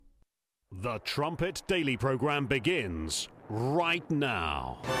The Trumpet Daily program begins right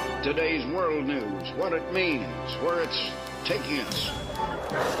now. Today's world news, what it means, where it's taking us.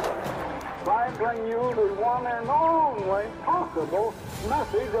 I bring you the one and only possible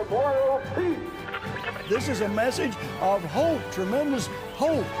message of world peace. This is a message of hope, tremendous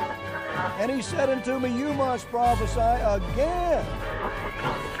hope. And he said unto me, you must prophesy again.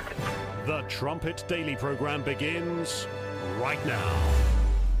 The Trumpet Daily program begins right now.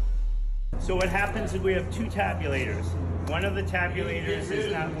 So what happens is we have two tabulators. One of the tabulators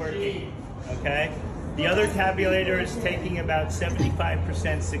is not working, okay? The other tabulator is taking about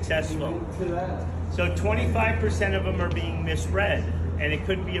 75% successful. So 25% of them are being misread, and it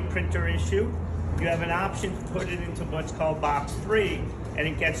could be a printer issue. You have an option to put it into what's called box 3, and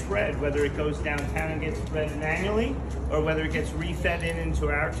it gets read, whether it goes downtown and gets read manually, or whether it gets refed into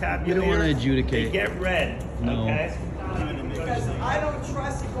our tabulator. You don't want to adjudicate. They get read, No. okay? Because I don't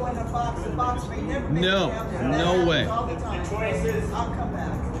trust it going to box. The box may never make it down there. No way. All the time. The choice is, I'll come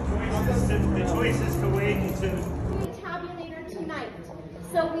back. the choice is to wait until Tabulator tonight.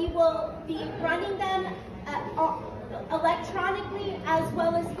 So we will be running them electronically as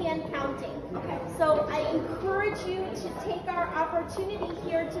well as hand counting. Okay. So I encourage you to take our opportunity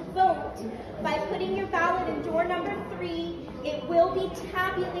here to vote by putting your ballot in door number 3. It will be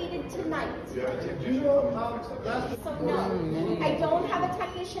tabulated tonight. So no, I don't have a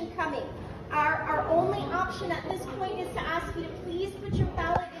technician coming. Our only option at this point is to ask you to please put your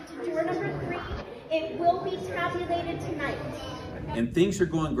ballot into door number 3. It will be tabulated tonight. And things are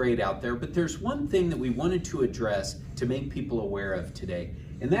going great out there, but there's one thing that we wanted to address to make people aware of today,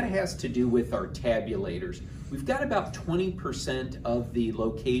 and that has to do with our tabulators. We've got about 20% of the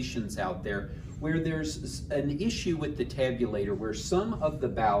locations out there where there's an issue with the tabulator, where some of the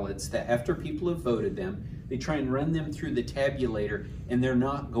ballots that after people have voted them, they try and run them through the tabulator and they're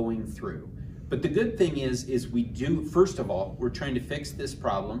not going through. But the good thing is we do, first of all, we're trying to fix this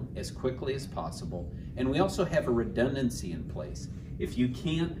problem as quickly as possible, and we also have a redundancy in place. If you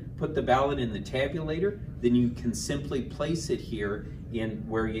can't put the ballot in the tabulator, then you can simply place it here in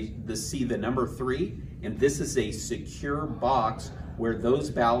where you see the number 3, and this is a secure box where those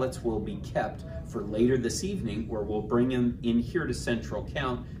ballots will be kept for later this evening, where we'll bring them in here to Central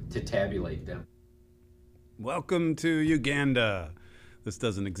Count to tabulate them. Welcome to Uganda. This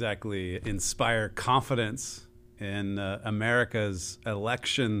doesn't exactly inspire confidence in America's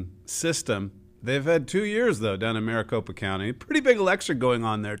election system. They've had 2 years, though, down in Maricopa County. Pretty big election going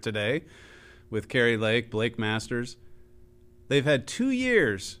on there today with Kari Lake, Blake Masters. They've had 2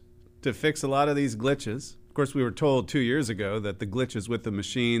 years to fix a lot of these glitches. Of course, we were told 2 years ago that the glitches with the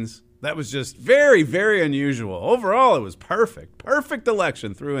machines, that was just very, very unusual. Overall, it was perfect. Perfect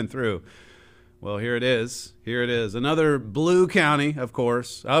election through and through. Well, here it is. Here it is. Another blue county, of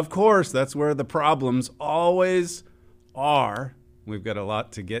course. Of course, that's where the problems always are. We've got a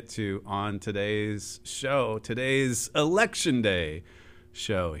lot to get to on today's show, today's Election Day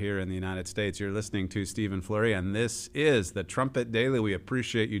show here in the United States. You're listening to Stephen Flurry, and this is the Trumpet Daily. We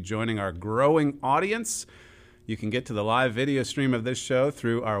appreciate you joining our growing audience. You can get to the live video stream of this show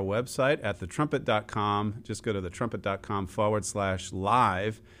through our website at thetrumpet.com. Just go to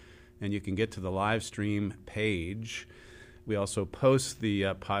thetrumpet.com/live, and you can get to the live stream page. We also post the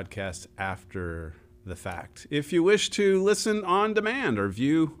podcast after the fact. If you wish to listen on demand or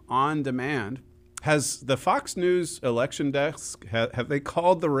view on demand, has the Fox News election desk, have they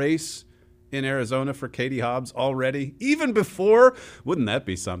called the race in Arizona for Katie Hobbs already? Even before, wouldn't that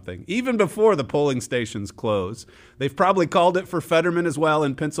be something? Even before the polling stations close. They've probably called it for Fetterman as well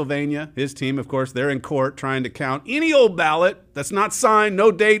in Pennsylvania. His team, of course, they're in court trying to count any old ballot that's not signed,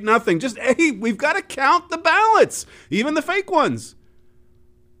 no date, nothing. Just, hey, we've got to count the ballots, even the fake ones.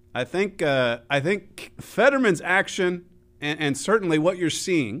 I think Fetterman's action and certainly what you're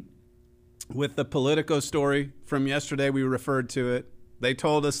seeing with the Politico story from yesterday, we referred to it. They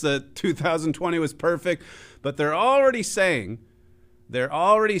told us that 2020 was perfect, but they're already saying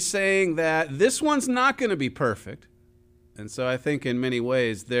that this one's not going to be perfect. And so I think in many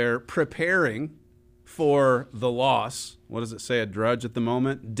ways they're preparing for the loss. What does it say? A drudge at the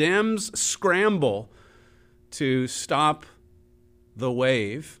moment. Dems scramble to stop the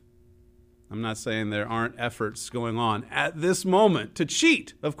wave. I'm not saying there aren't efforts going on at this moment to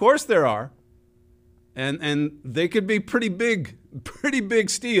cheat. Of course there are. And they could be pretty big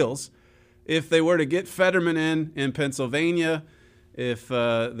steals if they were to get Fetterman in Pennsylvania, if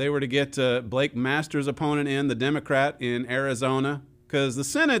they were to get Blake Masters' opponent in, the Democrat in Arizona, because the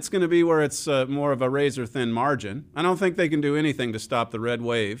Senate's going to be where it's more of a razor-thin margin. I don't think they can do anything to stop the red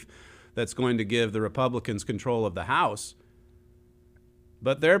wave that's going to give the Republicans control of the House.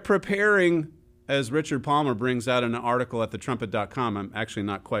 But they're preparing, as Richard Palmer brings out in an article at thetrumpet.com. I'm actually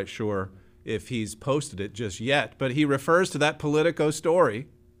not quite sure if he's posted it just yet, but he refers to that Politico story.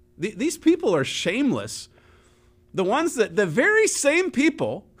 These people are shameless. The very same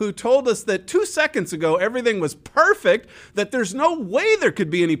people who told us that 2 seconds ago everything was perfect, that there's no way there could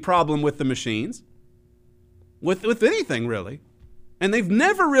be any problem with the machines, with anything really. And they've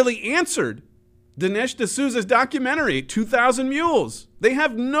never really answered Dinesh D'Souza's documentary, 2,000 Mules. They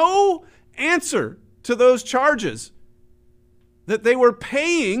have no answer to those charges that they were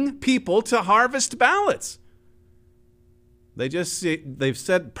paying people to harvest ballots. They've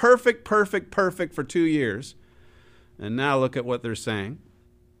said perfect for 2 years. And now look at what they're saying.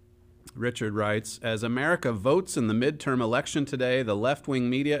 Richard writes, as America votes in the midterm election today, the left-wing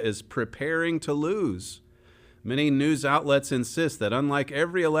media is preparing to lose. Many news outlets insist that unlike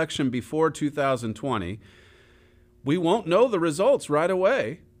every election before 2020, we won't know the results right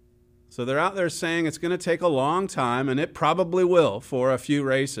away. So they're out there saying it's going to take a long time, and it probably will for a few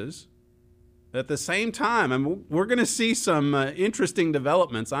races. At the same time, we're going to see some interesting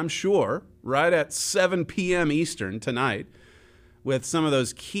developments, I'm sure, right at 7 p.m. Eastern tonight with some of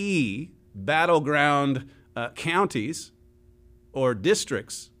those key battleground counties or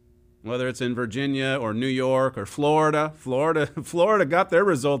districts, whether it's in Virginia or New York or Florida. Florida got their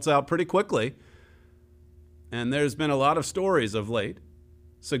results out pretty quickly. And there's been a lot of stories of late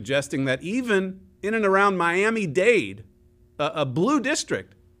suggesting that even in and around Miami-Dade, a blue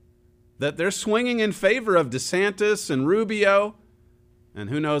district, that they're swinging in favor of DeSantis and Rubio, and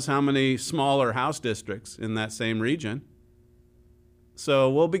who knows how many smaller House districts in that same region. So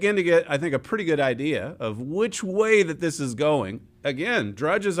we'll begin to get, I think, a pretty good idea of which way that this is going. Again,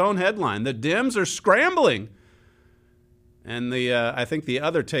 Drudge's own headline, the Dems are scrambling. And I think the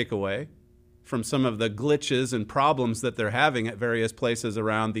other takeaway from some of the glitches and problems that they're having at various places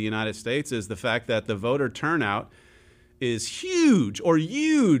around the United States is the fact that the voter turnout is huge, or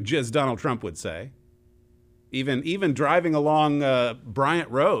huge, as Donald Trump would say. Even driving along Bryant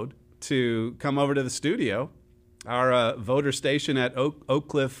Road to come over to the studio, our voter station at Oak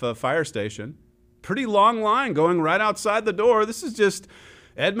Cliff Fire Station, pretty long line going right outside the door. This is just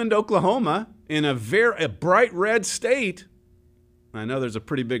Edmond, Oklahoma, in a bright red state. I know there's a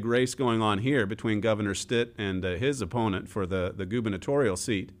pretty big race going on here between Governor Stitt and his opponent for the gubernatorial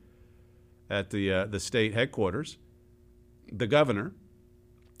seat at the state headquarters, the governor.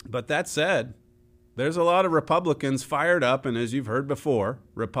 But that said, there's a lot of Republicans fired up, and as you've heard before,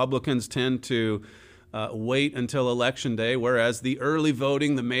 Republicans tend to wait until Election Day, whereas the early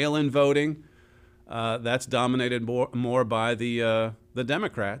voting, the mail-in voting, that's dominated more by the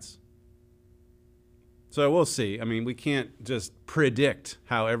Democrats. So we'll see. I mean, we can't just predict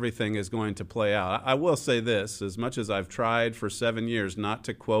how everything is going to play out. I will say this, as much as I've tried for 7 years not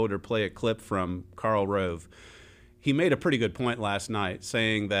to quote or play a clip from Karl Rove, he made a pretty good point last night,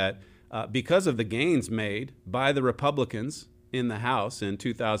 saying that because of the gains made by the Republicans in the House in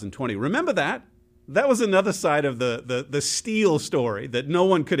 2020, remember that? That was another side of the Steele story that no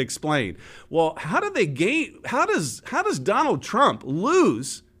one could explain. Well, how do they gain? How does Donald Trump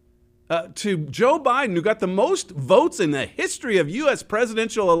lose to Joe Biden, who got the most votes in the history of U.S.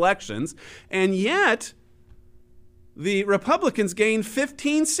 presidential elections, and yet the Republicans gained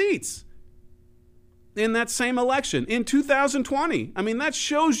 15 seats in that same election in 2020? I mean, that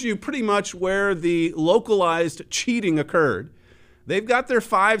shows you pretty much where the localized cheating occurred. They've got their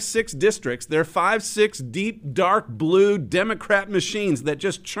 5-6 districts, their 5-6 deep, dark blue Democrat machines that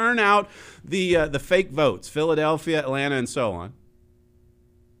just churn out the fake votes, Philadelphia, Atlanta, and so on.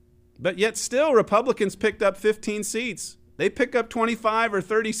 But yet still, Republicans picked up 15 seats. They pick up 25 or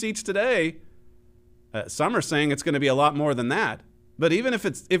 30 seats today. Some are saying it's going to be a lot more than that. But even if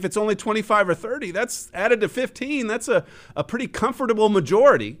it's only 25 or 30, that's added to 15. That's a pretty comfortable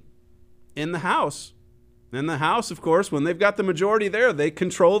majority in the House. In the House, of course, when they've got the majority there, they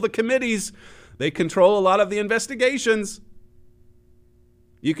control the committees. They control a lot of the investigations.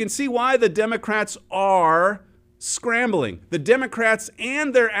 You can see why the Democrats are scrambling. The Democrats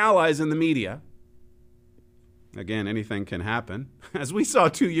and their allies in the media. Again, anything can happen. As we saw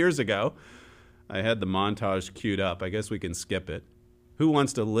 2 years ago, I had the montage queued up. I guess we can skip it. Who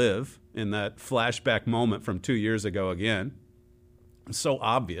wants to live in that flashback moment from 2 years ago again? So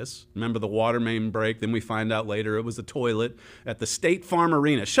obvious. Remember the water main break? Then we find out later it was a toilet at the State Farm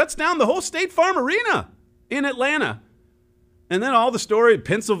Arena. Shuts down the whole State Farm Arena in Atlanta. And then all the story,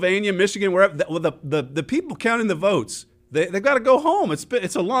 Pennsylvania, Michigan, wherever, the people counting the votes, they've got to go home.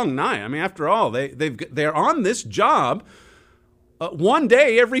 It's a long night. I mean, after all, they're on this job 1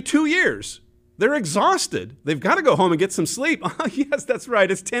 day every 2 years. They're exhausted. They've got to go home and get some sleep. Oh, yes, that's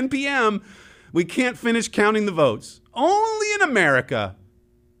right. It's 10 p.m. We can't finish counting the votes. Only in America.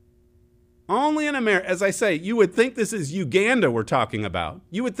 Only in America. As I say, you would think this is Uganda we're talking about.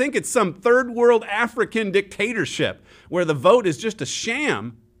 You would think it's some third world African dictatorship where the vote is just a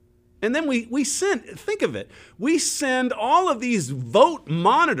sham. And then we send, think of it, we send all of these vote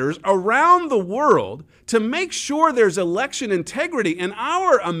monitors around the world to make sure there's election integrity. And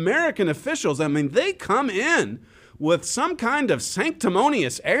our American officials, I mean, they come in with some kind of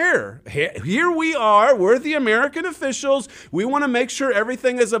sanctimonious air. Here we are, we're the American officials, we want to make sure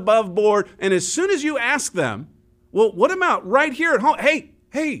everything is above board. And as soon as you ask them, well, what about right here at home?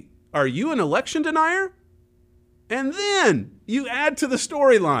 Hey, are you an election denier? And then you add to the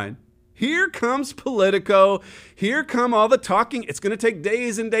storyline. Here comes Politico. Here come all the talking. It's going to take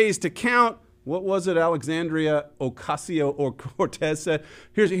days and days to count. What was it Alexandria Ocasio-Cortez said?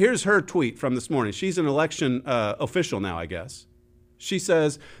 Here's her tweet from this morning. She's an election official now, I guess. She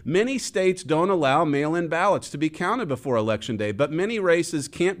says, many states don't allow mail-in ballots to be counted before Election Day, but many races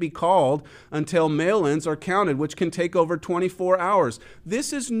can't be called until mail-ins are counted, which can take over 24 hours.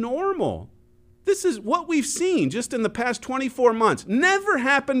 This is normal. This is what we've seen just in the past 24 months. Never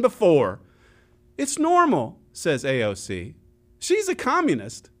happened before. It's normal, says AOC. She's a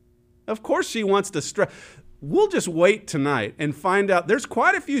communist. Of course she wants to stress. We'll just wait tonight and find out. There's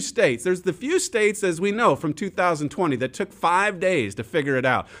quite a few states. There's the few states, as we know, from 2020 that took 5 days to figure it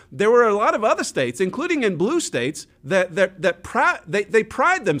out. There were a lot of other states, including in blue states, that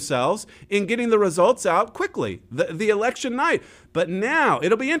pride themselves in getting the results out quickly, the election night. But now,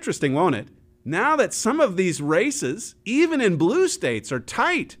 it'll be interesting, won't it? Now that some of these races, even in blue states, are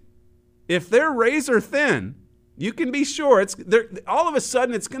tight, if they're razor thin, you can be sure all of a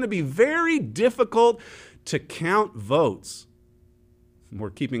sudden it's going to be very difficult to count votes. We're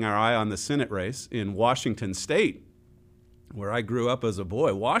keeping our eye on the Senate race in Washington State, where I grew up as a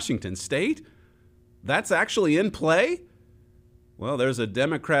boy. Washington State? That's actually in play? Well, there's a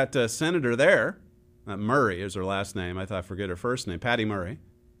Democrat senator there. Murray is her last name. I forget her first name. Patty Murray.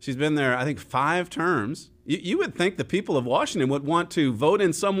 She's been there, I think, 5 terms. You would think the people of Washington would want to vote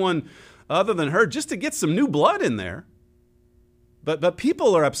in someone other than her just to get some new blood in there. But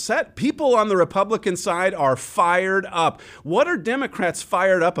people are upset. People on the Republican side are fired up. What are Democrats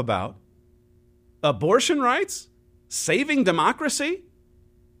fired up about? Abortion rights? Saving democracy?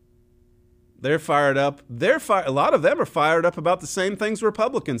 They're fired up. A lot of them are fired up about the same things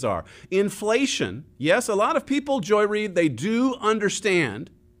Republicans are. Inflation. Yes, a lot of people, Joy Reid, they do understand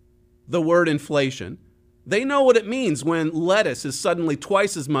the word inflation. They know what it means when lettuce is suddenly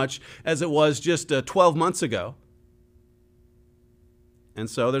twice as much as it was just 12 months ago. And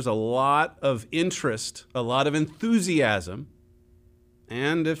so there's a lot of interest, a lot of enthusiasm.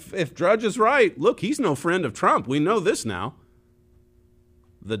 And if Drudge is right, look, he's no friend of Trump. We know this now.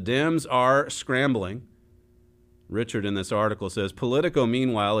 The Dems are scrambling. Richard in this article says, Politico,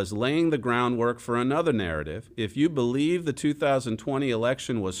 meanwhile, is laying the groundwork for another narrative. If you believe the 2020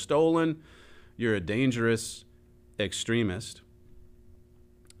 election was stolen, you're a dangerous extremist.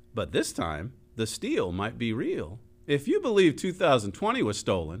 But this time, the steal might be real. If you believe 2020 was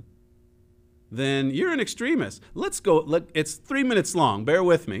stolen, then you're an extremist. Let's go. Look, it's 3 minutes long. Bear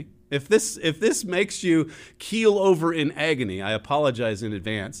with me. If this makes you keel over in agony, I apologize in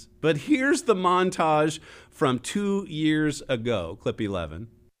advance. But here's the montage from 2 years ago, clip 11.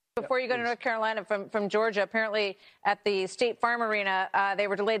 Before you go to North Carolina from Georgia, apparently at the State Farm Arena, they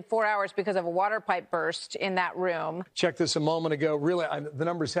were delayed 4 hours because of a water pipe burst in that room. Checked this a moment ago. Really, the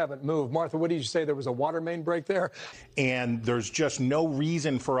numbers haven't moved. Martha, what did you say? There was a water main break there? And there's just no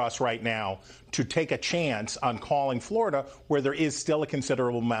reason for us right now to take a chance on calling Florida, where there is still a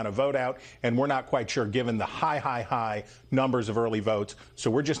considerable amount of vote out, and we're not quite sure given the high numbers of early votes. So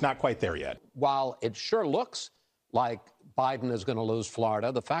we're just not quite there yet. While it sure looks like Biden is going to lose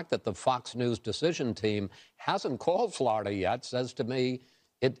Florida, the fact that the Fox News decision team hasn't called Florida yet says to me,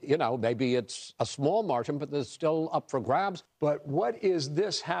 maybe it's a small margin, but there's still up for grabs. But what is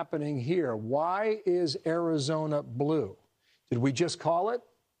this happening here? Why is Arizona blue? Did we just call it?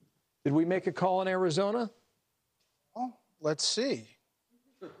 Did we make a call in Arizona? Well, let's see.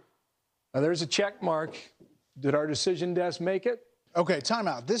 Now, there's a check mark. Did our decision desk make it? Okay, time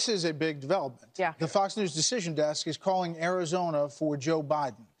out. This is a big development. Yeah. The Fox News decision desk is calling Arizona for Joe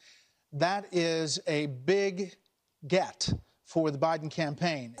Biden. That is a big get for the Biden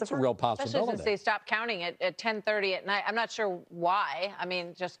campaign. That's a real possibility. Especially since they stopped counting it at 10:30 at night. I'm not sure why. I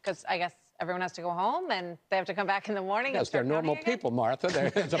mean, just because I guess everyone has to go home and they have to come back in the morning. Yes, they're normal people, Martha,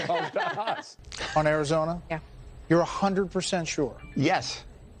 as opposed to us. On Arizona? Yeah. You're 100% sure? Yes.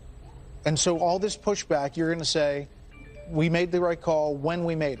 And so all this pushback, you're going to say, we made the right call when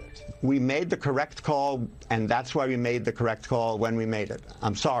we made it. We made the correct call, and that's why we made the correct call when we made it.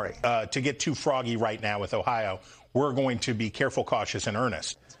 I'm sorry. To get too froggy right now with Ohio, we're going to be careful, cautious, and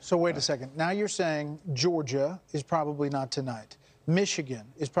earnest. So wait a second. Now you're saying Georgia is probably not tonight. Michigan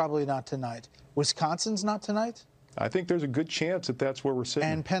is probably not tonight. Wisconsin's not tonight? I think there's a good chance that that's where we're sitting.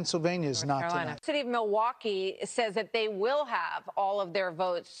 And Pennsylvania's not tonight. The city of Milwaukee says that they will have all of their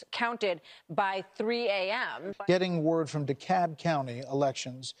votes counted by 3 a.m. Getting word from DeKalb County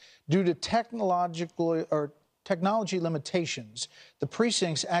elections, due to technology limitations, the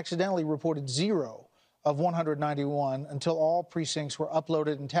precincts accidentally reported 0 of 191 until all precincts were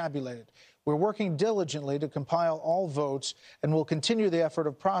uploaded and tabulated. We're working diligently to compile all votes and will continue the effort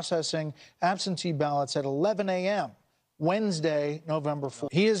of processing absentee ballots at 11 a.m. Wednesday, November 4th.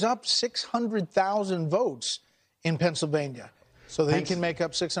 He is up 600,000 votes in Pennsylvania. So they can make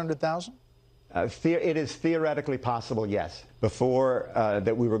up 600,000? It is theoretically possible, yes. Before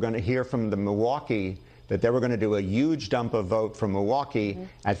that we were going to hear from the Milwaukee that they were going to do a huge dump of vote from Milwaukee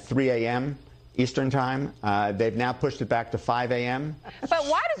at 3 a.m. Eastern time. They've now pushed it back to 5 a.m. But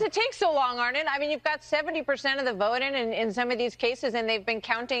why does it take so long, Arnon? I mean, you've got 70% of the vote in some of these cases, and they've been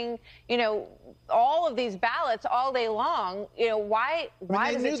counting, all of these ballots all day long. Why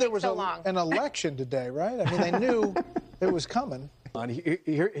does it take so long? An election today, right? I mean, they knew it was coming.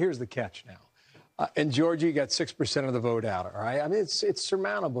 Here's the catch now. In Georgia, you got 6% of the vote out, all right? I mean, it's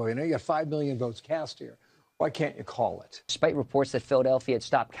surmountable. You got 5 million votes cast here. Why can't you call it? Despite reports that Philadelphia had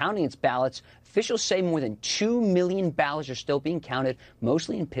stopped counting its ballots, officials say more than 2 million ballots are still being counted,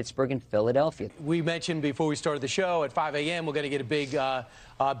 mostly in Pittsburgh and Philadelphia. We mentioned before we started the show at 5 a.m. we're going to get a big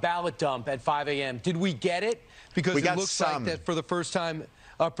ballot dump at 5 a.m. Did we get it? Because it looks like that for the first time,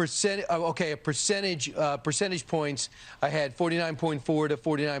 percentage points ahead, 49.4 to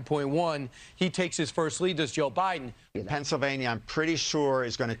 49.1. He takes his first lead. Does Joe Biden? Pennsylvania, I'm pretty sure,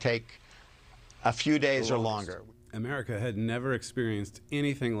 is going to take a few days or longer. America had never experienced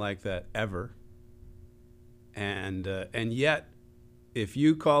anything like that ever. And yet, if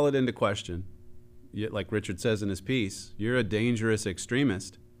you call it into question, like Richard says in his piece, you're a dangerous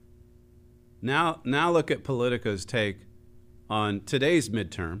extremist. Now look at Politico's take on today's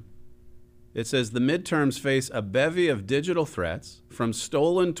midterm. It says the midterms face a bevy of digital threats, from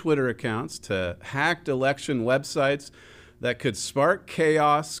stolen Twitter accounts to hacked election websites that could spark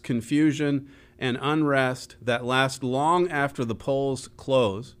chaos, confusion, and unrest that last long after the polls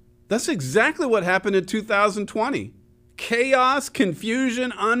close. That's exactly what happened in 2020. Chaos,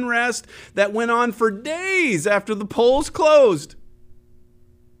 confusion, unrest that went on for days after the polls closed.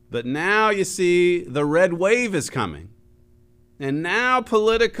 But now you see the red wave is coming. And now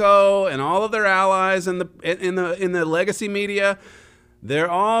Politico and all of their allies in the legacy media,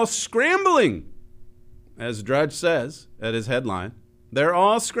 they're all scrambling, as Drudge says at his headline. They're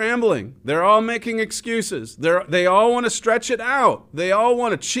all scrambling. They're all making excuses. They all want to stretch it out. They all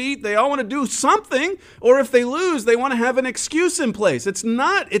want to cheat. They all want to do something. Or if they lose, they want to have an excuse in place. It's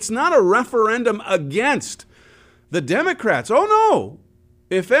not a referendum against the Democrats. Oh, no.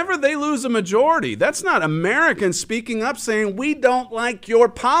 If ever they lose a majority, that's not Americans speaking up saying, we don't like your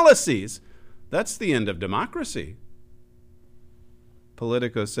policies. That's the end of democracy.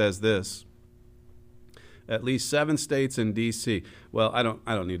 Politico says this. At least 7 states in D.C. Well, I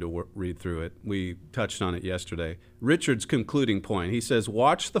don't need to read through it. We touched on it yesterday. Richard's concluding point. He says,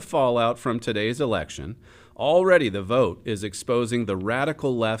 watch the fallout from today's election. Already the vote is exposing the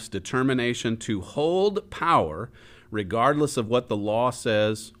radical left's determination to hold power regardless of what the law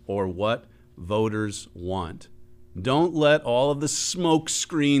says or what voters want. Don't let all of the smoke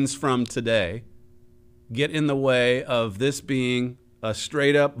screens from today get in the way of this being a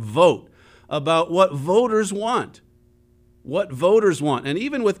straight-up vote about what voters want. What voters want. And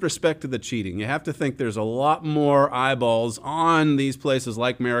even with respect to the cheating, you have to think there's a lot more eyeballs on these places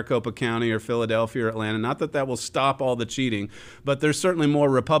like Maricopa County or Philadelphia or Atlanta. Not that that will stop all the cheating, but there's certainly more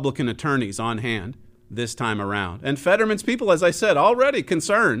Republican attorneys on hand this time around. And Fetterman's people, as I said, already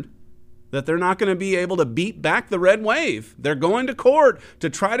concerned that they're not going to be able to beat back the red wave. They're going to court to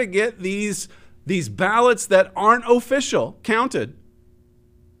try to get these ballots that aren't official counted.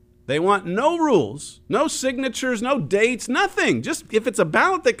 They want no rules, no signatures, no dates, nothing. Just if it's a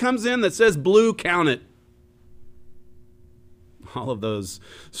ballot that comes in that says blue, count it. All of those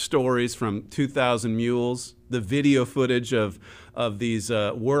stories from 2,000 Mules, the video footage of these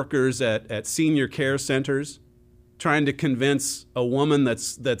workers at senior care centers trying to convince a woman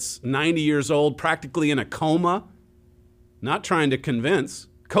that's 90 years old, practically in a coma, not trying to convince,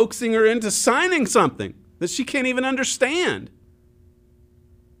 coaxing her into signing something that she can't even understand.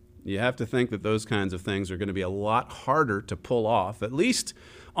 You have to think that those kinds of things are going to be a lot harder to pull off, at least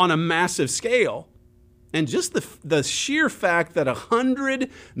on a massive scale. And just the sheer fact that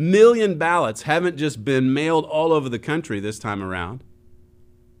 100 million ballots haven't just been mailed all over the country this time around,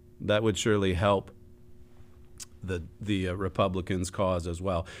 that would surely help the Republicans' cause as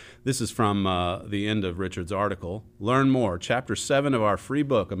well. This is from the end of Richard's article. Learn more. Chapter 7 of our free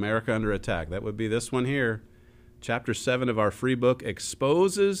book, America Under Attack. That would be this one here. Chapter 7 of our free book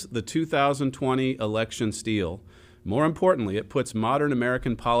exposes the 2020 election steal. More importantly, it puts modern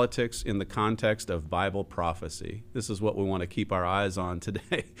American politics in the context of Bible prophecy. This is what we want to keep our eyes on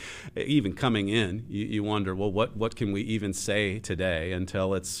today. Even coming in, you wonder, well, what can we even say today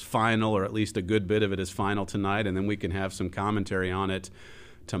until it's final, or at least a good bit of it is final tonight, and then we can have some commentary on it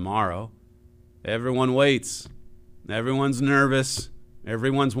tomorrow. Everyone waits. Everyone's nervous.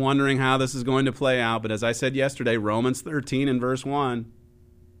 Everyone's wondering how this is going to play out. But as I said yesterday, Romans 13 and verse 1,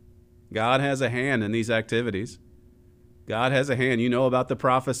 God has a hand in these activities. God has a hand. You know about the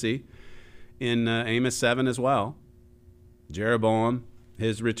prophecy in Amos 7 as well. Jeroboam,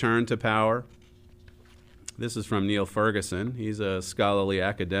 his return to power. This is from Neil Ferguson. He's a scholarly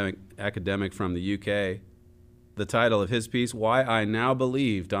academic from the UK. The title of his piece, Why I Now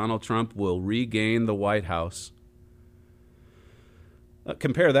Believe Donald Trump Will Regain the White House.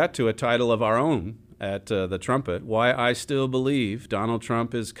 Compare that to a title of our own at the Trumpet, Why I Still Believe Donald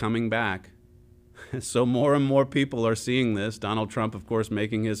Trump is Coming Back. So more and more people are seeing this. Donald Trump, of course,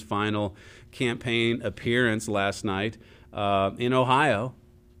 making his final campaign appearance last night in Ohio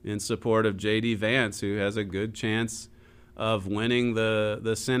in support of J.D. Vance, who has a good chance of winning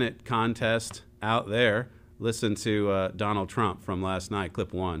the Senate contest out there. Listen to Donald Trump from last night,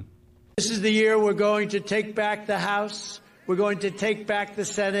 clip 1. This is the year we're going to take back the House, we're going to take back the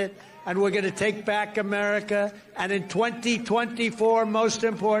Senate, and we're going to take back America. And in 2024, most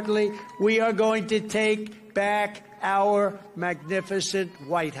importantly, we are going to take back our magnificent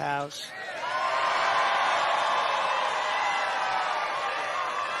White House.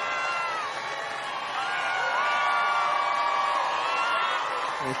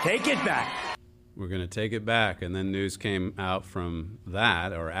 We'll take it back. We're going to take it back. And then news came out from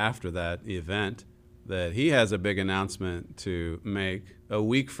that, or after that event, that he has a big announcement to make a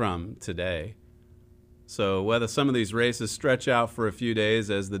week from today. So whether some of these races stretch out for a few days,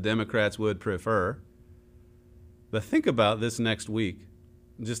 as the Democrats would prefer, but think about this next week,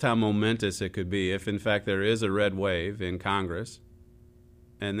 just how momentous it could be if, in fact, there is a red wave in Congress.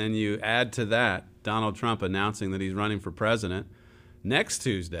 And then you add to that Donald Trump announcing that he's running for president next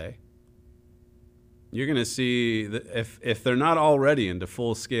Tuesday. You're going to see, that if they're not already into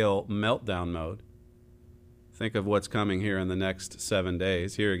full-scale meltdown mode, think of what's coming here in the next 7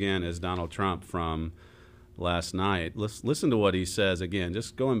 days. Here again is Donald Trump from last night. Listen to what he says again,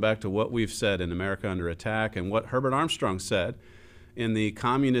 just going back to what we've said in America Under Attack and what Herbert Armstrong said in the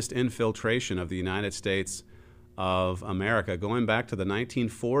communist infiltration of the United States of America, going back to the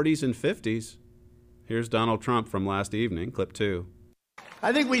 1940s and 50s. Here's Donald Trump from last evening, clip 2.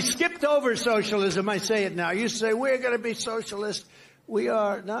 I think we skipped over socialism. I say it now. You say, we're going to be socialist. We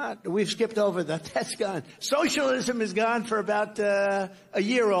are not. We've skipped over that. That's gone. Socialism is gone for about a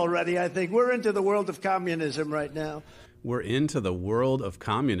year already, I think. We're into the world of communism right now. We're into the world of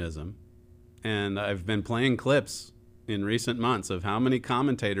communism. And I've been playing clips in recent months of how many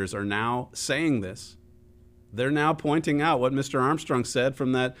commentators are now saying this. They're now pointing out what Mr. Armstrong said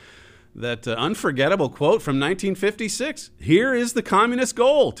from that unforgettable quote from 1956. Here is the communist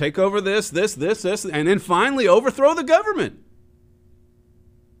goal. Take over this, and then finally overthrow the government.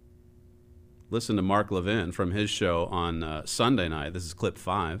 Listen to Mark Levin from his show on Sunday night. This is clip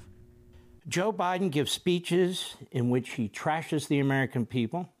 5. Joe Biden gives speeches in which he trashes the American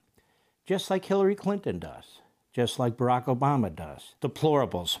people, just like Hillary Clinton does, just like Barack Obama does.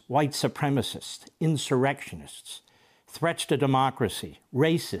 Deplorables, white supremacists, insurrectionists, threats to democracy,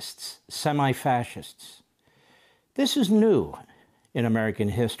 racists, semi-fascists. This is new in American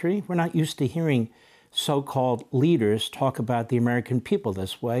history. We're not used to hearing so-called leaders talk about the American people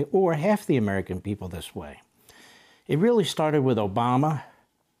this way, or half the American people this way. It really started with Obama,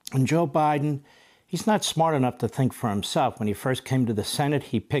 and Joe Biden, he's not smart enough to think for himself. When he first came to the Senate,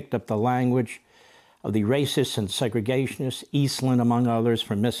 he picked up the language of the racists and segregationists, Eastland among others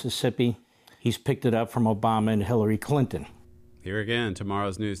from Mississippi. He's picked it up from Obama and Hillary Clinton. Here again,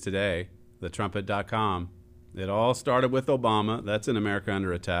 tomorrow's news today, thetrumpet.com. It all started with Obama. That's in America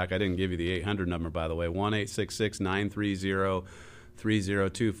Under Attack. I didn't give you the 800 number, by the way,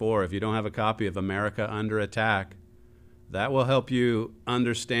 1-866-930-3024. If you don't have a copy of America Under Attack, that will help you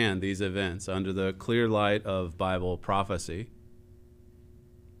understand these events under the clear light of Bible prophecy.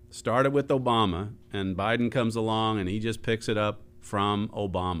 Started with Obama, and Biden comes along and he just picks it up from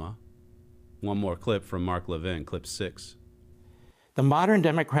Obama. One more clip from Mark Levin, clip 6. The modern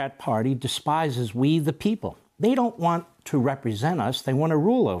Democrat Party despises we, the people. They don't want to represent us. They want to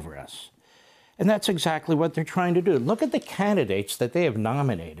rule over us. And that's exactly what they're trying to do. Look at the candidates that they have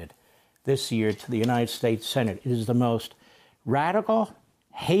nominated this year to the United States Senate. It is the most radical,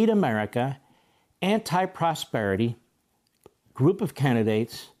 hate America, anti-prosperity group of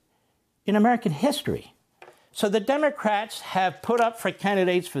candidates in American history. So the Democrats have put up for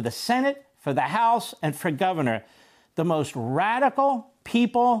candidates for the Senate, for the House, and for governor the most radical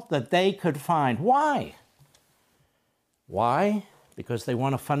people that they could find. Why? Why? Because they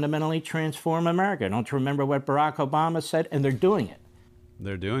want to fundamentally transform America. Don't you remember what Barack Obama said? And they're doing it.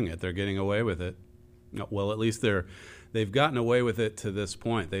 They're doing it. They're getting away with it. Well, at least they've gotten away with it to this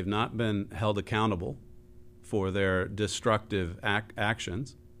point. They've not been held accountable for their destructive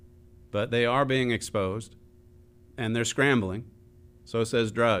actions, but they are being exposed, and they're scrambling. So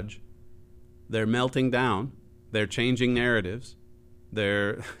says Drudge. They're melting down. They're changing narratives.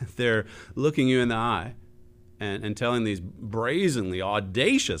 They're looking you in the eye and telling these brazenly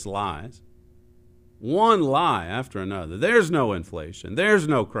audacious lies. One lie after another. There's no inflation. There's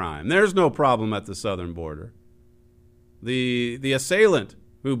no crime. There's no problem at the southern border. The assailant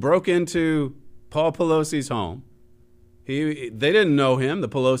who broke into Paul Pelosi's home, they didn't know him. The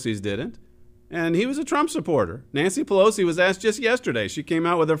Pelosi's didn't. And he was a Trump supporter. Nancy Pelosi was asked just yesterday. She came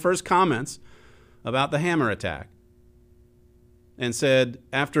out with her first comments about the hammer attack and said,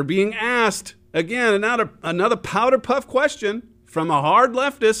 after being asked, again, another powder puff question from a hard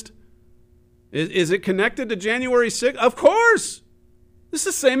leftist, is it connected to January 6th? Of course. This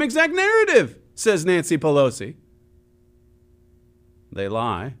is the same exact narrative, says Nancy Pelosi. They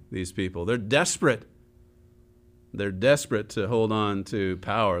lie, these people. They're desperate. They're desperate to hold on to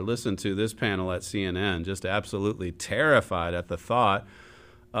power. Listen to this panel at CNN, just absolutely terrified at the thought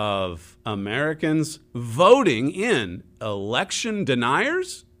of Americans voting in election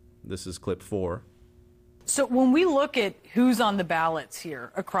deniers. This is clip 4. So when we look at who's on the ballots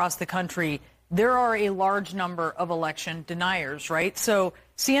here across the country, there are a large number of election deniers, right? So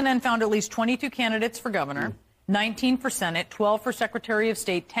CNN found at least 22 candidates for governor, 19 for Senate, 12 for Secretary of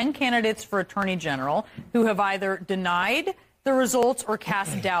State, 10 candidates for Attorney General who have either denied the results or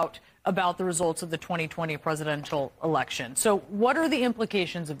cast doubt about the results of the 2020 presidential election. So what are the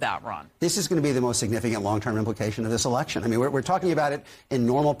implications of that, Ron? This is going to be the most significant long-term implication of this election. I mean, we're talking about it in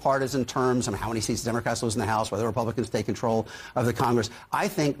normal partisan terms, how many seats Democrats lose in the House, whether Republicans take control of the Congress. I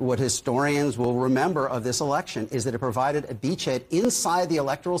think what historians will remember of this election is that it provided a beachhead inside the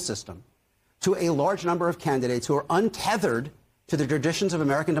electoral system to a large number of candidates who are untethered to the traditions of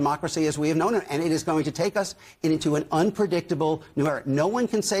American democracy as we have known it. And it is going to take us into an unpredictable new era. No one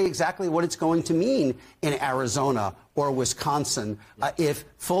can say exactly what it's going to mean in Arizona or Wisconsin if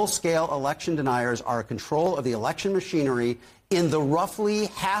full-scale election deniers are in control of the election machinery in the roughly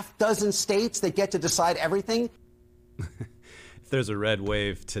half dozen states that get to decide everything. If there's a red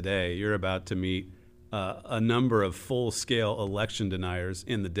wave today, you're about to meet a number of full-scale election deniers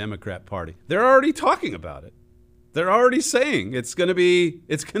in the Democrat Party. They're already talking about it. They're already saying it's going to be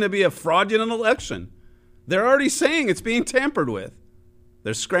a fraudulent election. They're already saying it's being tampered with.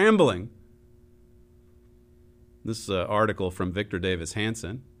 They're scrambling. This article from Victor Davis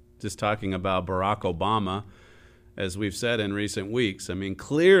Hanson, just talking about Barack Obama, as we've said in recent weeks. I mean,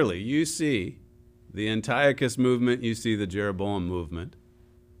 clearly you see the Antiochus movement, you see the Jeroboam movement.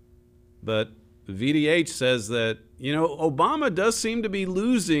 But VDH says that, Obama does seem to be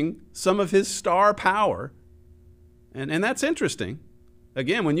losing some of his star power. And that's interesting.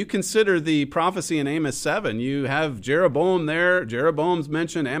 Again, when you consider the prophecy in Amos 7, you have Jeroboam there. Jeroboam's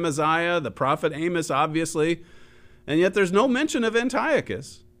mentioned, Amaziah, the prophet Amos, obviously. And yet there's no mention of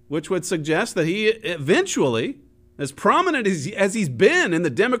Antiochus, which would suggest that he eventually, as prominent as he's been in the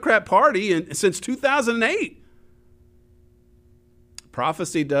Democrat Party since 2008,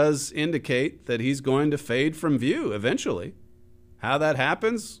 prophecy does indicate that he's going to fade from view eventually. How that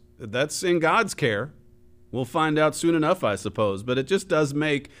happens, that's in God's care. We'll find out soon enough, I suppose. But it just does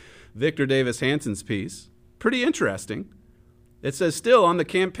make Victor Davis Hanson's piece pretty interesting. It says, still on the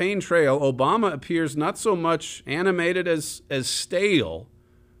campaign trail, Obama appears not so much animated as stale.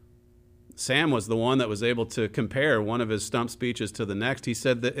 Sam was the one that was able to compare one of his stump speeches to the next. He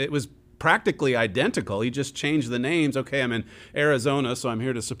said that it was practically identical. He just changed the names. Okay, I'm in Arizona, so I'm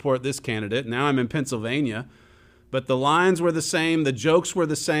here to support this candidate. Now I'm in Pennsylvania. But the lines were the same. The jokes were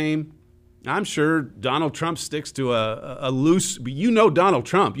the same. I'm sure Donald Trump sticks to a loose, Donald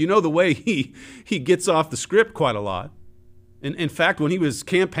Trump. You know the way he gets off the script quite a lot. In fact, when he was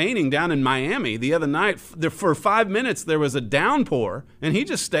campaigning down in Miami the other night, for 5 minutes there was a downpour, and he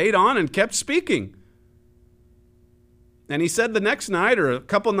just stayed on and kept speaking. And he said the next night or a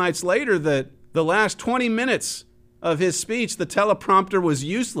couple nights later that the last 20 minutes of his speech, the teleprompter was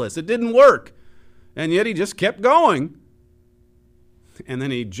useless. It didn't work. And yet he just kept going. And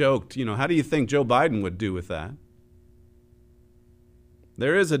then he joked, how do you think Joe Biden would do with that?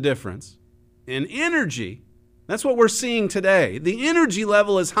 There is a difference in energy. That's what we're seeing today. The energy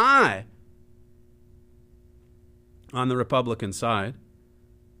level is high on the Republican side.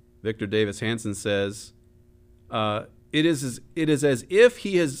 Victor Davis Hanson says, it is as if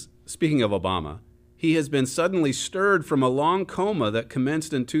he has, speaking of Obama, he has been suddenly stirred from a long coma that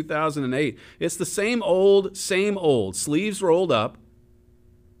commenced in 2008. It's the same old, sleeves rolled up.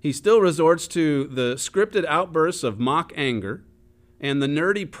 He still resorts to the scripted outbursts of mock anger, and the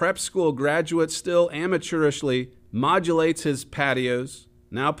nerdy prep school graduate still amateurishly modulates his patios,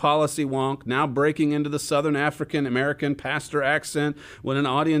 now policy wonk, now breaking into the Southern African American pastor accent when an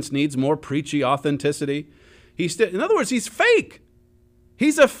audience needs more preachy authenticity. In other words, he's fake.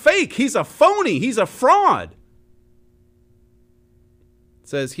 He's a fake. He's a phony. He's a fraud. It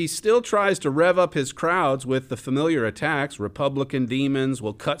says he still tries to rev up his crowds with the familiar attacks. Republican demons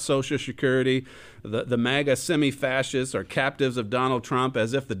will cut Social Security. The MAGA semi-fascists are captives of Donald Trump,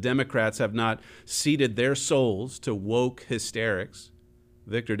 as if the Democrats have not ceded their souls to woke hysterics.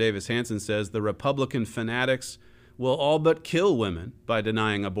 Victor Davis Hanson says the Republican fanatics will all but kill women by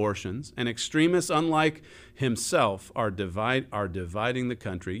denying abortions, and extremists unlike himself are dividing the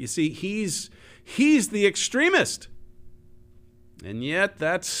country. You see, he's the extremist. And yet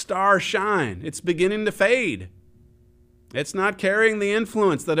that star shine, it's beginning to fade. It's not carrying the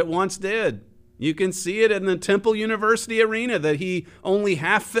influence that it once did. You can see it in the Temple University arena that he only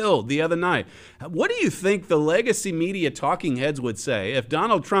half filled the other night. What do you think the legacy media talking heads would say if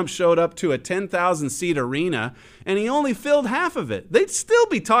Donald Trump showed up to a 10,000-seat arena and he only filled half of it? They'd still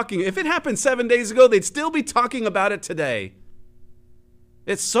be talking. If it happened 7 days ago, they'd still be talking about it today.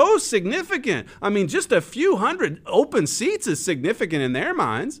 It's so significant. I mean, just a few hundred open seats is significant in their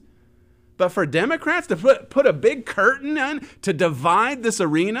minds. But for Democrats to put a big curtain on to divide this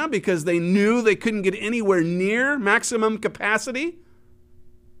arena because they knew they couldn't get anywhere near maximum capacity,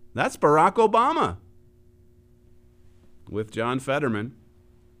 that's Barack Obama. With John Fetterman,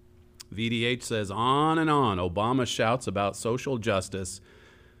 VDH says on and on, Obama shouts about social justice,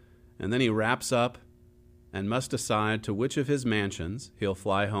 and then he wraps up and must decide to which of his mansions he'll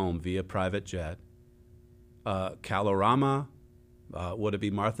fly home via private jet. Kalorama, would it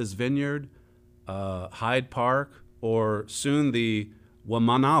be Martha's Vineyard, Hyde Park, or soon the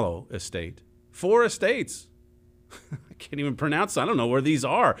Waimanalo estate? 4 estates. I can't even pronounce. I don't know where these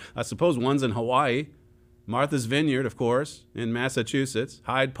are. I suppose one's in Hawaii. Martha's Vineyard, of course, in Massachusetts.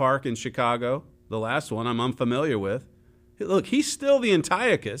 Hyde Park in Chicago. The last one I'm unfamiliar with. Look, he's still the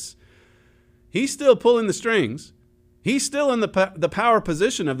Antiochus. He's still pulling the strings. He's still in the power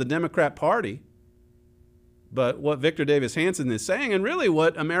position of the Democrat Party. But what Victor Davis Hanson is saying, and really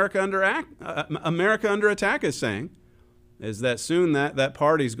what America Under Attack is saying, is that soon that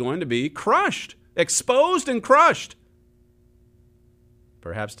party's going to be crushed, exposed and crushed.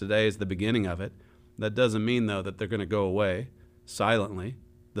 Perhaps today is the beginning of it. That doesn't mean, though, that they're going to go away silently.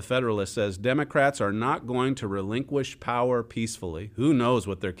 The Federalist says Democrats are not going to relinquish power peacefully. Who knows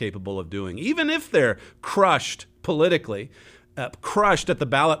what they're capable of doing, even if they're crushed politically, crushed at the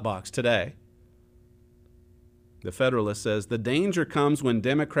ballot box today. The Federalist says the danger comes when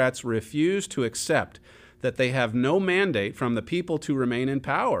Democrats refuse to accept that they have no mandate from the people to remain in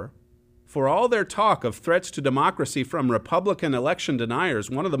power. For all their talk of threats to democracy from Republican election deniers,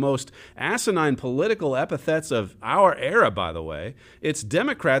 one of the most asinine political epithets of our era, by the way, it's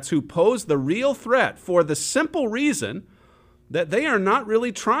Democrats who pose the real threat for the simple reason that they are not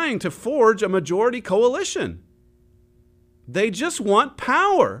really trying to forge a majority coalition. They just want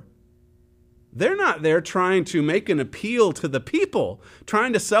power. They're not there trying to make an appeal to the people,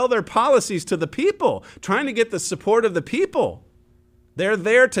 trying to sell their policies to the people, trying to get the support of the people. They're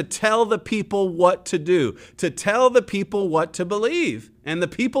there to tell the people what to do, to tell the people what to believe, and the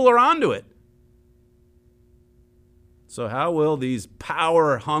people are onto it. So how will these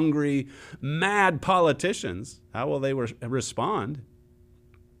power-hungry, mad politicians, how will they respond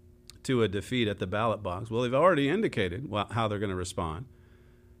to a defeat at the ballot box? Well, they've already indicated how they're going to respond.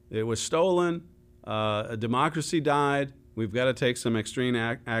 It was stolen, a democracy died, we've got to take some extreme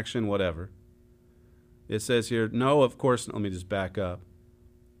action, whatever. It says here, no, of course, let me just back up.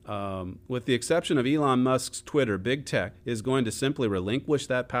 with the exception of Elon Musk's Twitter, big tech is going to simply relinquish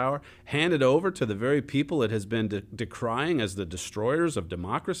that power, hand it over to the very people it has been decrying as the destroyers of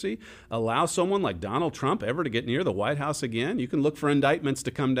democracy, allow someone like Donald Trump ever to get near the White House again. You can look for indictments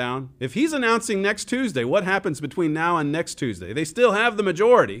to come down. If he's announcing next Tuesday, what happens between now and next Tuesday? They still have the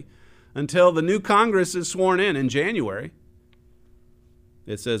majority until the new Congress is sworn in January.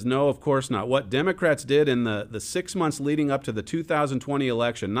 It says, no, of course not. What Democrats did in the 6 months leading up to the 2020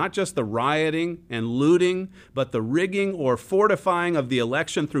 election, not just the rioting and looting, but the rigging or fortifying of the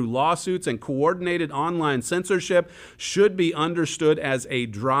election through lawsuits and coordinated online censorship, should be understood as a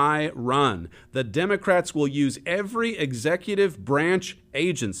dry run. The Democrats will use every executive branch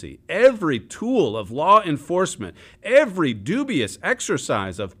agency, every tool of law enforcement, every dubious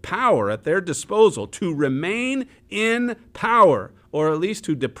exercise of power at their disposal to remain in power, or at least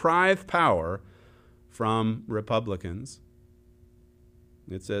to deprive power from Republicans.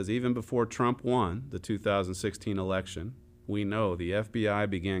 It says, even before Trump won the 2016 election, we know the FBI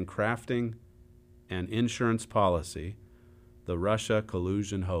began crafting an insurance policy, the Russia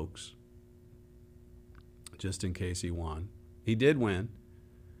collusion hoax, just in case he won. He did win.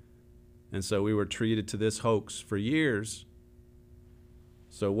 And so we were treated to this hoax for years.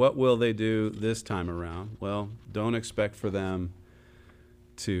 So what will they do this time around? Well, don't expect for them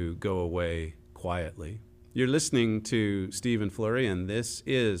to go away quietly. You're listening to Stephen Flurry, and this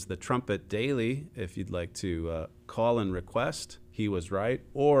is the Trumpet Daily. If you'd like to call and request He Was Right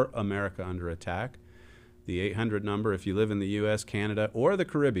or America Under Attack, the 800 number if you live in the U.S., Canada, or the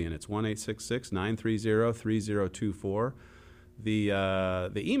Caribbean, it's 1-866-930-3024.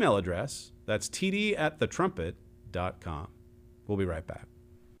 The email address, that's td@thetrumpet.com. We'll be right back.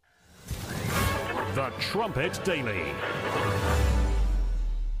 The Trumpet Daily.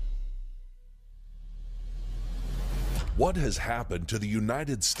 What has happened to the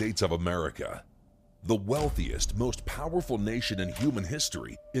United States of America? The wealthiest, most powerful nation in human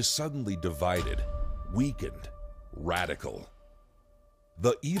history is suddenly divided, weakened, radical.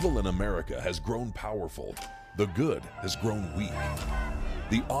 The evil in America has grown powerful. The good has grown weak.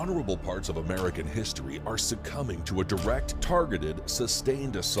 The honorable parts of American history are succumbing to a direct, targeted,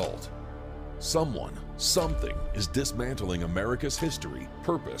 sustained assault. Someone, something is dismantling America's history,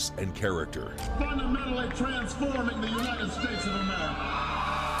 purpose, and character. Fundamentally transforming the United States of America.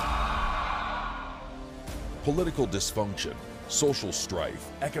 Political dysfunction, social strife,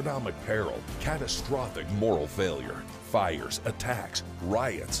 economic peril, catastrophic moral failure, fires, attacks,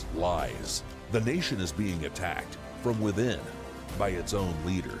 riots, lies. The nation is being attacked from within by its own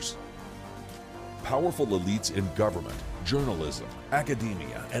leaders. Powerful elites in government, journalism,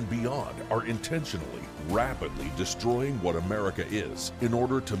 academia, and beyond are intentionally, rapidly destroying what America is in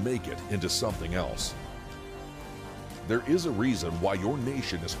order to make it into something else. There is a reason why your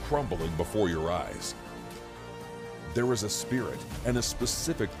nation is crumbling before your eyes. There is a spirit and a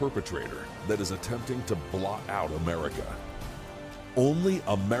specific perpetrator that is attempting to blot out America. Only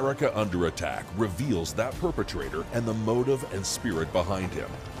America Under Attack reveals that perpetrator and the motive and spirit behind him.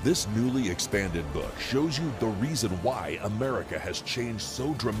 This newly expanded book shows you the reason why America has changed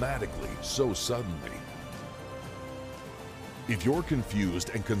so dramatically, so suddenly. If you're confused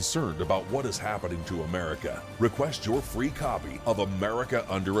and concerned about what is happening to America, request your free copy of America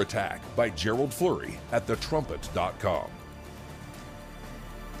Under Attack by Gerald Flurry at thetrumpet.com.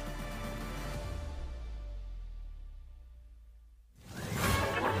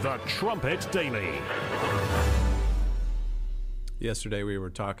 The Trumpet Daily. Yesterday we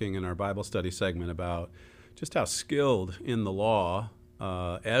were talking in our Bible study segment about just how skilled in the law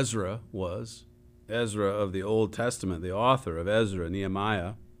Ezra was. Ezra of the Old Testament, the author of Ezra,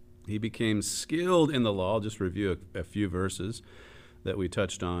 Nehemiah. He became skilled in the law. I'll just review a few verses that we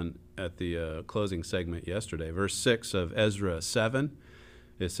touched on at the closing segment yesterday. Verse 6 of Ezra 7.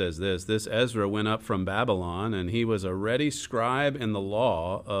 It says this Ezra went up from Babylon, and he was a ready scribe in the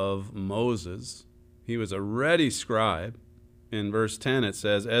law of Moses. He was a ready scribe. In verse 10, it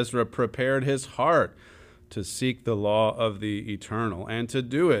says, Ezra prepared his heart to seek the law of the eternal, and to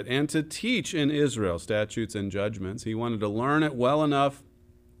do it, and to teach in Israel statutes and judgments. He wanted to learn it well enough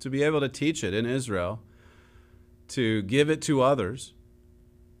to be able to teach it in Israel, to give it to others.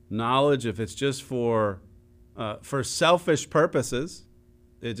 Knowledge, if it's just for selfish purposes,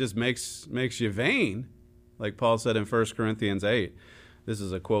 it just makes you vain, like Paul said in 1 Corinthians 8. This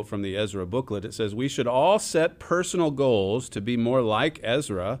is a quote from the Ezra booklet. It says, we should all set personal goals to be more like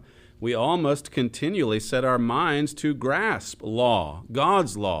Ezra. We all must continually set our minds to grasp law,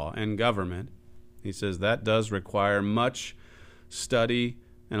 God's law and government. He says that does require much study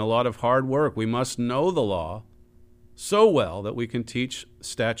and a lot of hard work. We must know the law so well that we can teach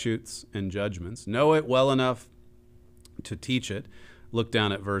statutes and judgments, know it well enough to teach it. Look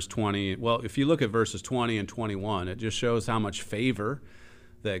down at verse 20. Well, if you look at verses 20 and 21, it just shows how much favor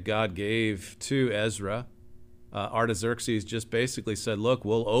that God gave to Ezra. Artaxerxes just basically said, look,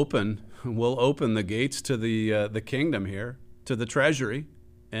 we'll open the gates to the kingdom here, to the treasury,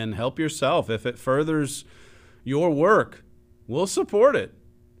 and help yourself. If it furthers your work, we'll support it.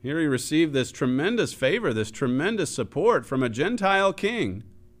 Here he received this tremendous favor, this tremendous support from a Gentile king.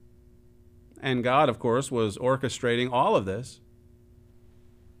 And God, of course, was orchestrating all of this.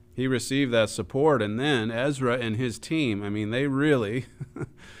 He received that support, and then Ezra and his team, I mean, they really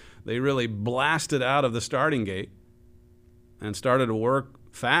blasted out of the starting gate and started to work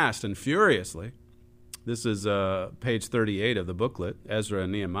fast and furiously. This is page 38 of the booklet, Ezra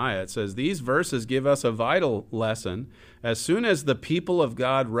and Nehemiah. It says, these verses give us a vital lesson. As soon as the people of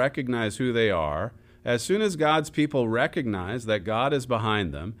God recognize who they are, as soon as God's people recognize that God is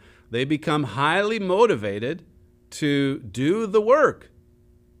behind them, they become highly motivated to do the work.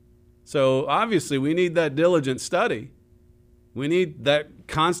 So obviously we need that diligent study. We need that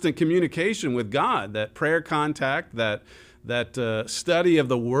constant communication with God, that prayer contact, that study of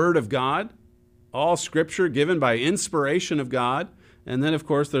the Word of God, all Scripture given by inspiration of God. And then, of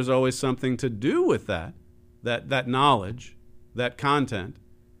course, there's always something to do with that knowledge, that content.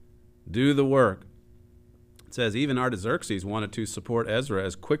 Do the work. It says, even Artaxerxes wanted to support Ezra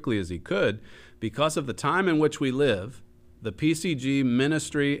as quickly as he could. Because of the time in which we live, the PCG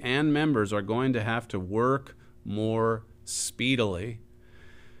ministry and members are going to have to work more speedily.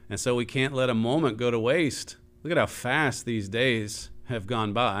 And so we can't let a moment go to waste. Look at how fast these days have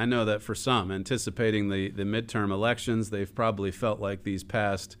gone by. I know that for some, anticipating the midterm elections, they've probably felt like these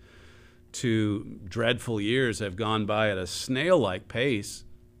past 2 dreadful years have gone by at a snail-like pace.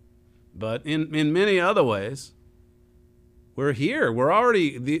 But in many other ways, we're here.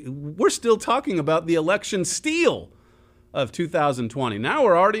 We're still talking about the election steal of 2020. Now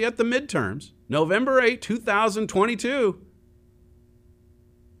we're already at the midterms. November 8, 2022.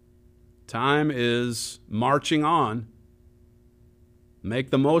 Time is marching on. Make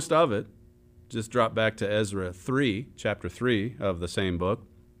the most of it. Just drop back to Ezra 3, chapter 3 of the same book.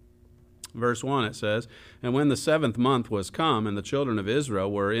 Verse 1, it says, and when the 7th month was come, and the children of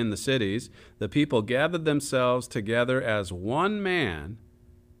Israel were in the cities, the people gathered themselves together as one man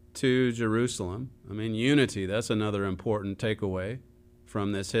to Jerusalem. I mean, unity, that's another important takeaway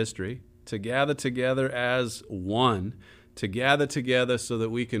from this history. To gather together as one. To gather together so that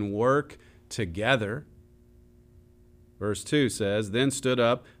we can work together. Verse 2 says, then stood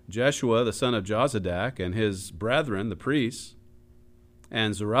up Jeshua the son of Jozadak and his brethren, the priests,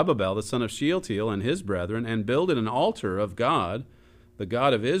 and Zerubbabel the son of Shealtiel and his brethren, and builded an altar of God, the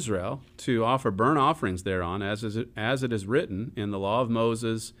God of Israel, to offer burnt offerings thereon, as it is written in the law of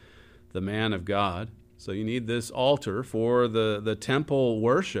Moses, the man of God. So you need this altar for the temple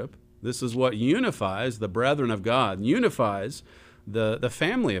worship. This is what unifies the brethren of God, unifies the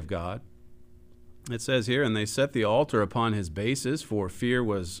family of God. It says here, and they set the altar upon his bases, for fear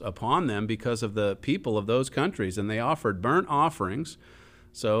was upon them because of the people of those countries, and they offered burnt offerings.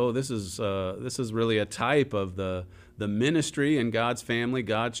 So this is really a type of the ministry in God's family,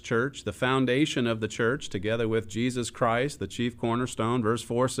 God's church, the foundation of the church, together with Jesus Christ, the chief cornerstone. Verse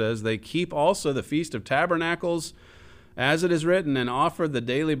 4 says, they keep also the Feast of Tabernacles, as it is written, and offered the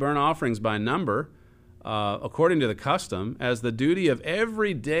daily burnt offerings by number, according to the custom, as the duty of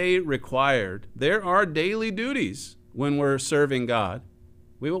every day required. There are daily duties when we're serving God.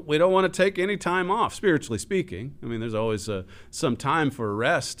 We don't want to take any time off, spiritually speaking. I mean, there's always some time for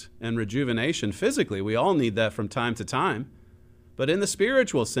rest and rejuvenation physically. We all need that from time to time. But in the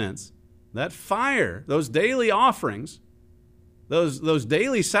spiritual sense, that fire, those daily offerings, those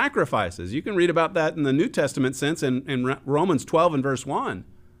daily sacrifices, you can read about that in the New Testament sense in Romans 12 and verse 1.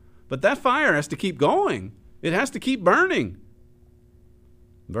 But that fire has to keep going. It has to keep burning.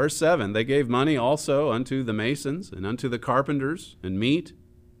 Verse 7, they gave money also unto the masons and unto the carpenters, and meat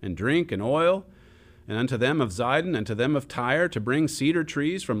and drink and oil, and unto them of Zidon and to them of Tyre, to bring cedar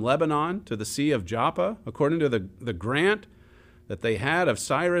trees from Lebanon to the sea of Joppa, according to the grant that they had of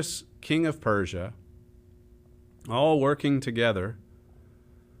Cyrus, king of Persia, all working together,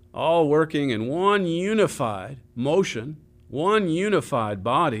 all working in one unified motion, one unified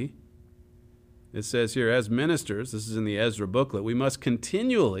body. It says here, as ministers, this is in the Ezra booklet, we must be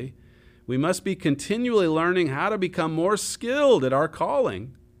continually learning how to become more skilled at our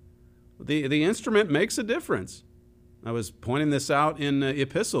calling. The instrument makes a difference. I was pointing this out in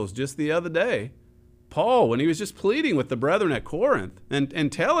epistles just the other day. Paul, when he was just pleading with the brethren at Corinth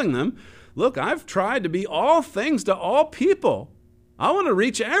and telling them look, I've tried to be all things to all people. I want to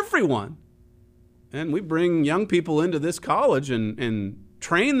reach everyone. And we bring young people into this college and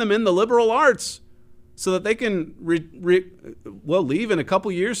train them in the liberal arts so that they can leave in a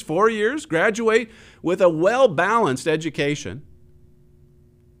couple years, 4 years, graduate with a well-balanced education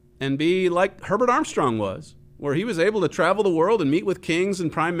and be like Herbert Armstrong was, where he was able to travel the world and meet with kings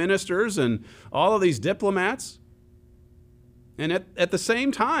and prime ministers and all of these diplomats. And at the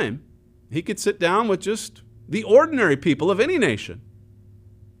same time, he could sit down with just the ordinary people of any nation.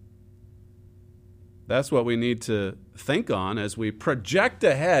 That's what we need to think on as we project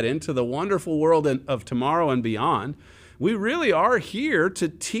ahead into the wonderful world of tomorrow and beyond. We really are here to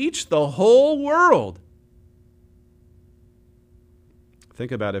teach the whole world.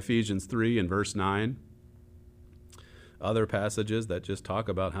 Think about Ephesians 3 and verse 9. Other passages that just talk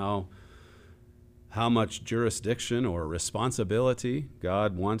about how much jurisdiction or responsibility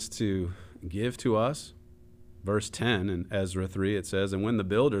God wants to give to us. Verse 10 in Ezra 3, it says, "And when the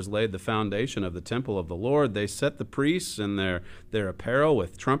builders laid the foundation of the temple of the Lord, they set the priests in their apparel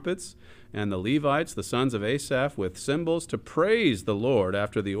with trumpets, and the Levites, the sons of Asaph, with cymbals, to praise the Lord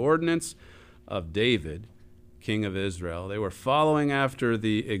after the ordinance of David, king of Israel." They were following after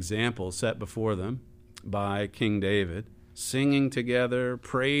the example set before them by King David, singing together,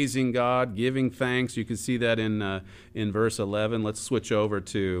 praising God, giving thanks. You can see that in verse 11. Let's switch over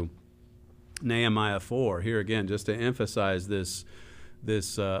to Nehemiah 4, here again, just to emphasize this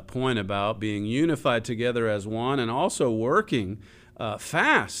point about being unified together as one and also working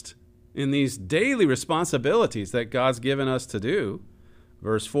fast in these daily responsibilities that God's given us to do.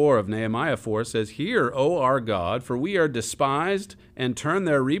 Verse 4 of Nehemiah 4 says, "Hear, O our God, for we are despised, and turn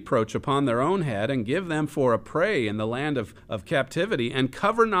their reproach upon their own head, and give them for a prey in the land of captivity, and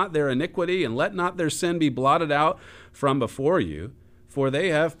cover not their iniquity, and let not their sin be blotted out from before you. For they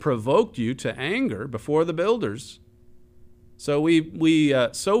have provoked you to anger before the builders." So we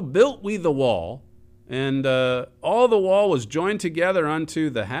so built we the wall, and all the wall was joined together unto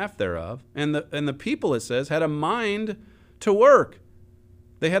the half thereof. And the people, it says, had a mind to work.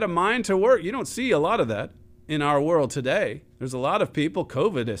 They had a mind to work. You don't see a lot of that in our world today. There's a lot of people.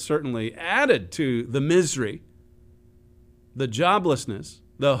 COVID has certainly added to the misery, the joblessness,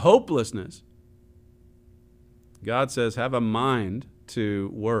 the hopelessness. God says, have a mind to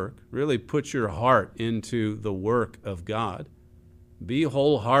work. Really put your heart into the work of God. Be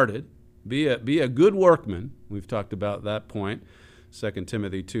wholehearted. Be a good workman. We've talked about that point, 2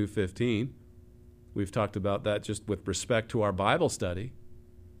 Timothy 2:15. We've talked about that just with respect to our Bible study.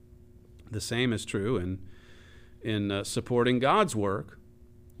 The same is true in supporting God's work.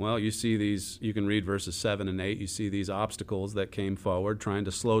 Well, you see these, you can read verses 7 and 8, you see these obstacles that came forward trying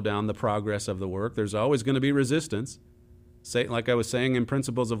to slow down the progress of the work. There's always going to be resistance. Like I was saying in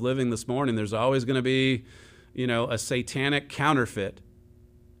Principles of Living this morning, there's always going to be, a satanic counterfeit.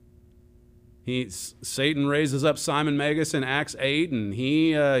 Satan raises up Simon Magus in Acts 8, and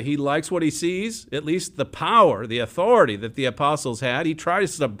he likes what he sees, at least the power, the authority that the apostles had. He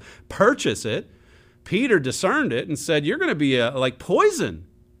tries to purchase it. Peter discerned it and said, "You're going to be like poison.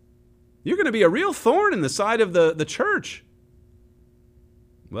 You're going to be a real thorn in the side of the church."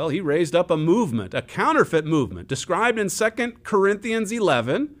 Well, he raised up a movement, a counterfeit movement, described in 2 Corinthians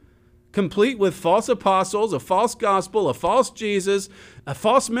 11, complete with false apostles, a false gospel, a false Jesus,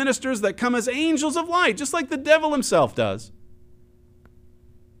 false ministers that come as angels of light, just like the devil himself does.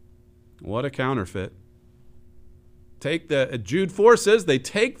 What a counterfeit. Jude 4 says they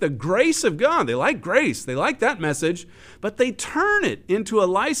take the grace of God. They like grace. They like that message, but they turn it into a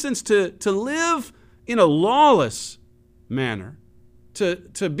license to live in a lawless manner,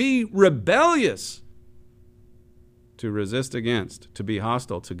 to be rebellious, to resist against, to be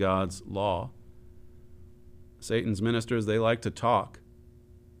hostile to God's law. Satan's ministers, they like to talk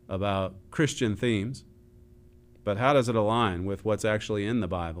about Christian themes, but how does it align with what's actually in the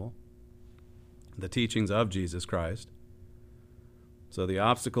Bible, the teachings of Jesus Christ? So the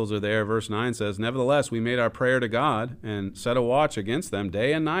obstacles are there. Verse 9 says, "Nevertheless, we made our prayer to God and set a watch against them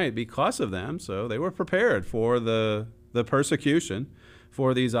day and night because of them." So they were prepared for the persecution,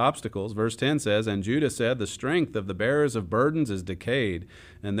 for these obstacles. Verse 10 says, "And Judah said, the strength of the bearers of burdens is decayed,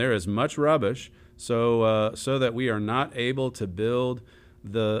 and there is much rubbish, so that we are not able to build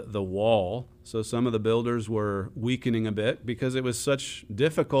the wall." So some of the builders were weakening a bit because it was such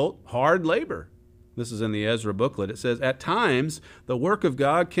difficult, hard labor. This is in the Ezra booklet. It says, at times, the work of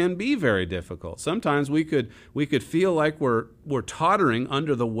God can be very difficult. Sometimes we could feel like we're tottering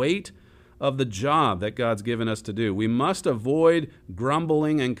under the weight of the job that God's given us to do. We must avoid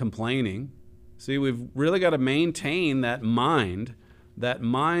grumbling and complaining. See, we've really got to maintain that mind that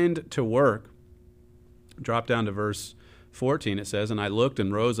mind to work. Drop down to verse 14, it says, "And I looked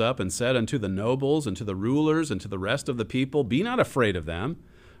and rose up and said unto the nobles and to the rulers and to the rest of the people, Be not afraid of them.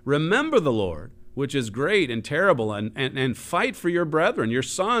 Remember the Lord, which is great and terrible, and fight for your brethren, your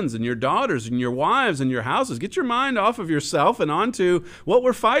sons and your daughters and your wives and your houses." Get your mind off of yourself and onto what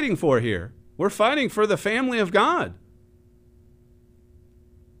we're fighting for here. We're fighting for the family of God.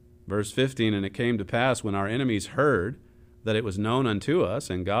 Verse 15, "And it came to pass when our enemies heard that it was known unto us,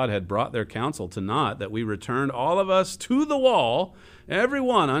 and God had brought their counsel to naught, that we returned all of us to the wall, every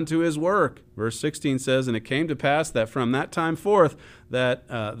one unto his work." Verse 16 says, "And it came to pass that from that time forth, that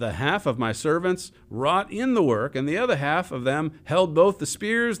the half of my servants wrought in the work, and the other half of them held both the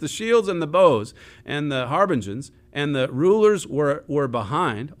spears, the shields, and the bows, and the harbingons, and the rulers were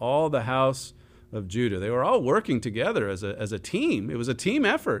behind all the house of Judah." They were all working together as a team. It was a team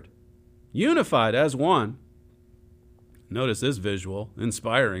effort, unified as one. Notice this visual,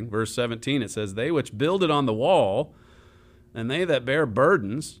 inspiring. Verse 17, it says, "They which builded on the wall, and they that bear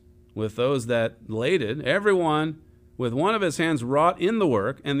burdens with those that laded, every one with one of his hands wrought in the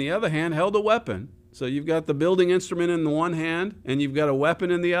work, and the other hand held a weapon." So you've got the building instrument in the one hand, and you've got a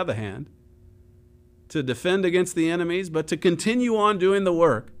weapon in the other hand to defend against the enemies, but to continue on doing the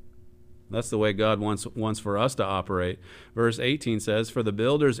work. That's the way God wants for us to operate. Verse 18 says, "For the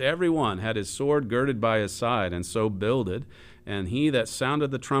builders every one had his sword girded by his side, and so builded, and he that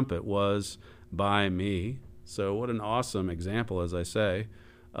sounded the trumpet was by me." So what an awesome example, as I say,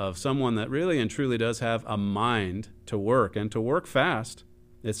 of someone that really and truly does have a mind to work, and to work fast.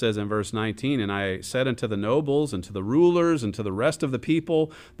 It says in verse 19, "And I said unto the nobles and to the rulers and to the rest of the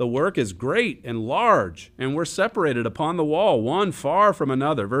people, The work is great and large, and we're separated upon the wall, one far from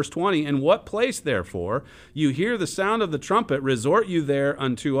another." Verse 20, "In what place, therefore, you hear the sound of the trumpet, resort you there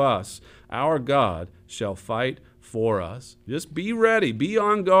unto us. Our God shall fight for us." Just be ready, be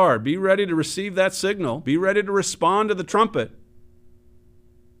on guard, be ready to receive that signal, be ready to respond to the trumpet.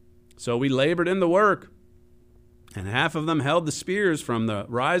 So we labored in the work. And half of them held the spears from the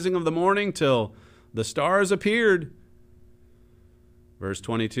rising of the morning till the stars appeared. Verse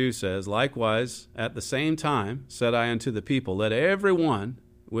 22 says, "Likewise, at the same time said I unto the people, Let every one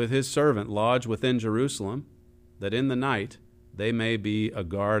with his servant lodge within Jerusalem, that in the night they may be a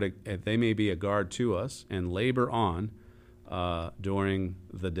guard to us, and labor on during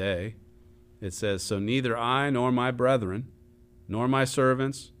the day." It says, "So neither I nor my brethren, nor my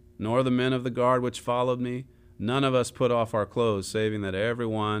servants, nor the men of the guard which followed me, none of us put off our clothes, saving that every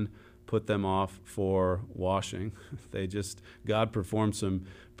one put them off for washing." God performed some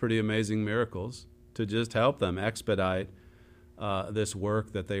pretty amazing miracles to just help them expedite this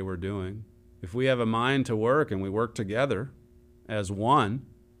work that they were doing. If we have a mind to work and we work together as one,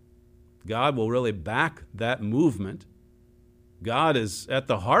 God will really back that movement. God is at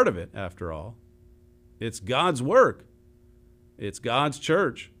the heart of it, after all. It's God's work. It's God's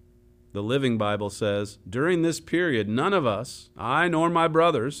church. The Living Bible says, "During this period, none of us, I nor my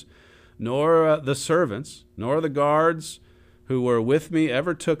brothers, nor the servants, nor the guards who were with me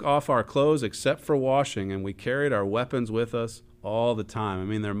ever took off our clothes except for washing, and we carried our weapons with us all the time." I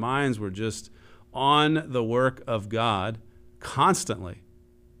mean, their minds were just on the work of God constantly.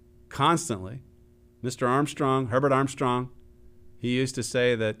 Constantly. Mr. Armstrong, Herbert Armstrong, he used to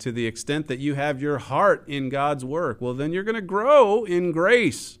say that to the extent that you have your heart in God's work, well, then you're going to grow in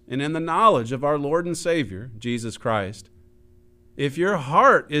grace and in the knowledge of our Lord and Savior, Jesus Christ. If your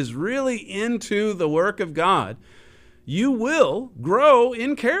heart is really into the work of God, you will grow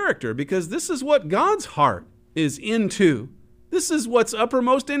in character, because this is what God's heart is into. This is what's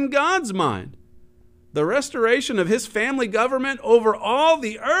uppermost in God's mind. The restoration of his family government over all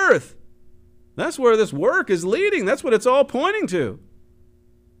the earth. That's where this work is leading. That's what it's all pointing to.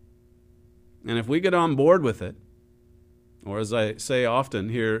 And if we get on board with it, or as I say often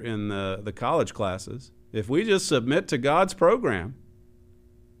here in the college classes, if we just submit to God's program,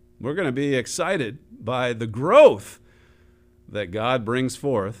 we're going to be excited by the growth that God brings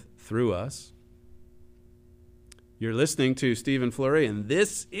forth through us. You're listening to Stephen Flurry, and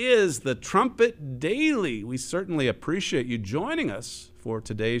this is the Trumpet Daily. We certainly appreciate you joining us for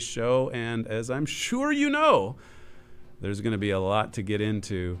today's show, and as I'm sure you know, there's going to be a lot to get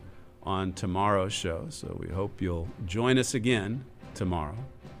into on tomorrow's show, so we hope you'll join us again tomorrow.